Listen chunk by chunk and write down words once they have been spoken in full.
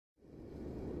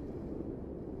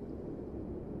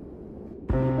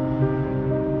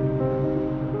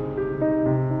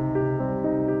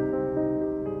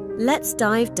Let's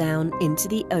dive down into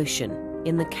the ocean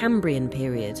in the Cambrian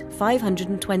period,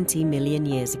 520 million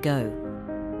years ago.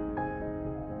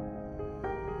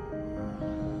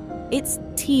 It's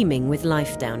teeming with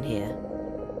life down here.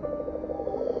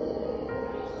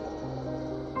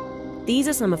 These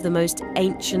are some of the most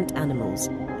ancient animals,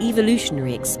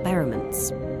 evolutionary experiments.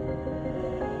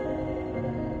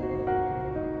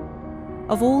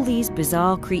 Of all these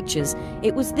bizarre creatures,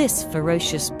 it was this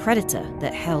ferocious predator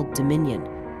that held dominion.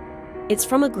 It's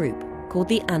from a group called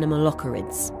the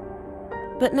Anomalocáridos.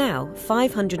 But now,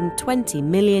 520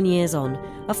 million years on,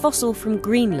 a fossil from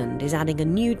Greenland is adding a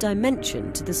new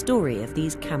dimension to the story of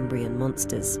these Cambrian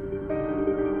monsters.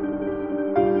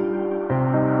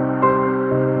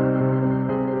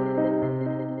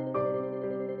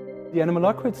 The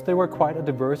Anomalocáridos, they were quite a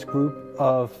diverse group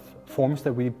of forms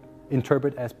that we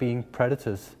interpret as being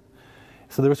predators.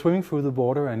 So they were swimming through the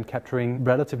water and capturing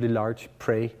relatively large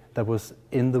prey that was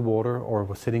in the water or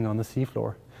was sitting on the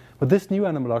seafloor. But this new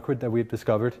Anomalocárid that we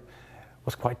discovered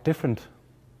was quite different.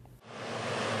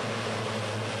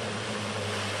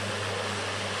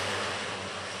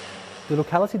 The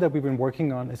locality that we've been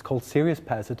working on is called Sirius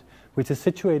Passage, which is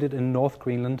situated in North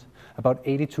Greenland, about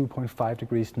 82.5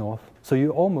 degrees north. So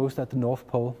you're almost at the North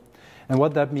Pole. And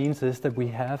what that means is that we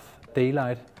have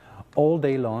daylight all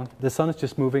day long. The sun is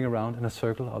just moving around in a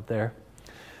circle up there.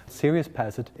 Sirius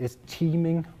Passage is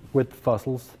teeming with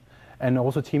fossils, and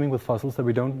also teeming with fossils that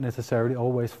we don't necessarily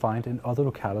always find in other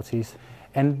localities.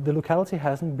 And the locality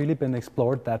hasn't really been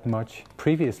explored that much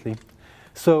previously.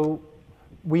 So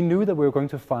we knew that we were going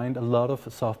to find a lot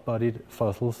of soft-bodied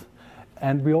fossils,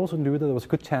 and we also knew that there was a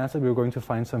good chance that we were going to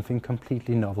find something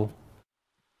completely novel.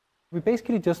 We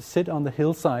basically just sit on the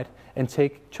hillside and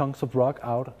take chunks of rock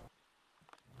out.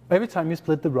 Every time you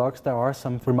split the rocks, there are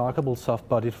some remarkable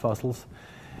soft-bodied fossils,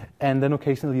 and then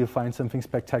occasionally you find something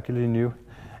spectacularly new,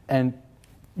 and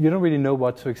you don't really know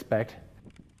what to expect.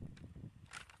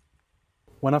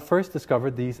 When I first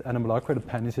discovered these Anomalocárid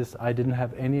appendages, I didn't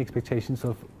have any expectations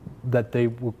of that they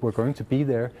were going to be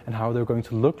there and how they were going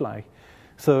to look like.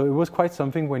 So it was quite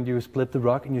something when you split the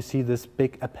rock and you see this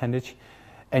big appendage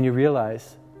and you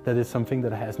realize that it's something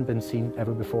that hasn't been seen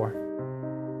ever before.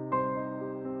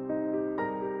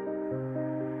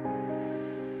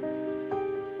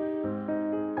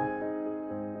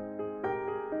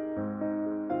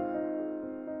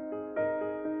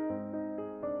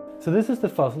 So this is the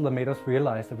fossil that made us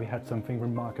realize that we had something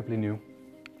remarkably new.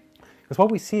 Because what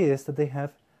we see is that they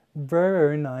have very,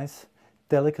 very nice,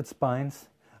 delicate spines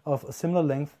of a similar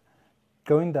length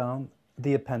going down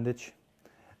the appendage.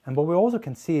 And what we also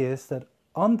can see is that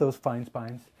on those fine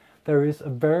spines, there is a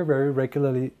very, very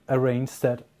regularly arranged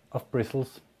set of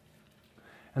bristles.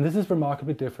 And this is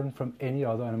remarkably different from any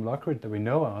other Anomalocárid that we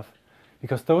know of,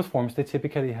 because those forms, they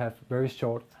typically have very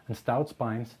short and stout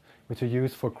spines, which are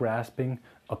used for grasping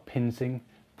or pincing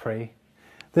prey.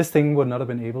 This thing would not have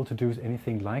been able to do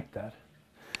anything like that.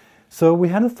 So we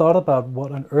had a thought about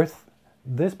what on earth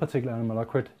this particular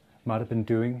Anomalocárid might have been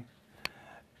doing.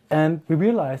 And we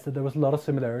realized that there was a lot of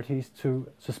similarities to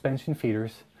suspension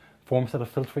feeders, forms that are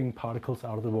filtering particles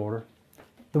out of the water.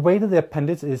 The way that the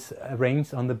appendage is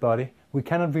arranged on the body, we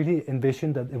cannot really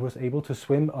envision that it was able to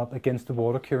swim up against the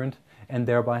water current and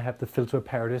thereby have the filter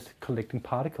apparatus collecting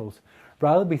particles.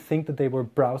 Rather, we think that they were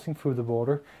browsing through the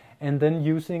water and then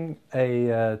using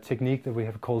a technique that we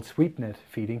have called sweep net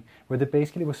feeding, where they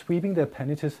basically were sweeping the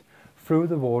appendages through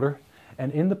the water,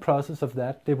 and in the process of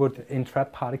that, they would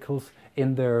entrap particles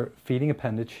in their feeding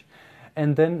appendage.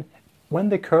 And then when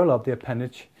they curl up the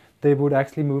appendage, they would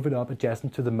actually move it up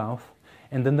adjacent to the mouth,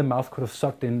 and then the mouth could have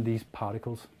sucked in these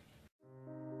particles.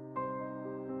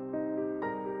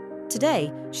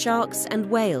 Today, sharks and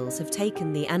whales have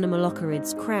taken the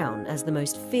Anomalocárid's crown as the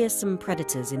most fearsome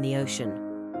predators in the ocean.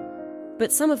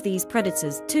 But some of these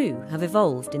predators too have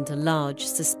evolved into large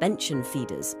suspension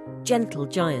feeders, gentle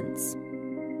giants.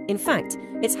 In fact,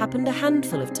 it's happened a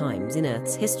handful of times in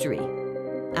Earth's history.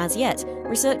 As yet,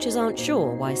 researchers aren't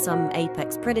sure why some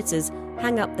apex predators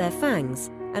hang up their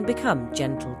fangs and become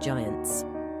gentle giants.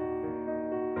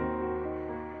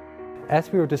 As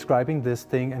we were describing this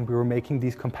thing and we were making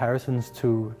these comparisons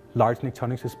to large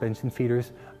tectonic suspension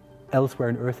feeders elsewhere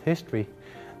in Earth history,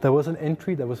 there was an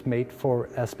entry that was made for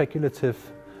a speculative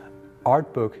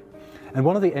art book. And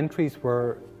one of the entries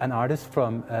were an artist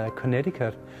from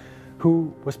Connecticut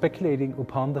who was speculating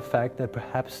upon the fact that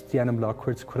perhaps the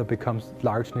Anomalocárids could have become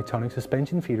large tectonic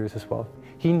suspension feeders as well.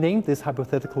 He named this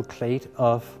hypothetical clade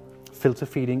of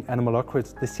filter-feeding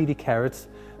Anomalocárids the CD carrots,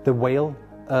 the whale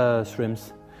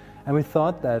shrimps. And we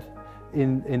thought that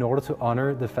in order to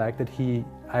honor the fact that he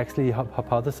actually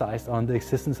hypothesized on the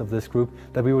existence of this group,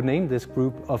 that we would name this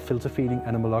group of filter-feeding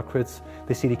Anomalocarids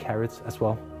the city carrots as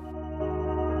well.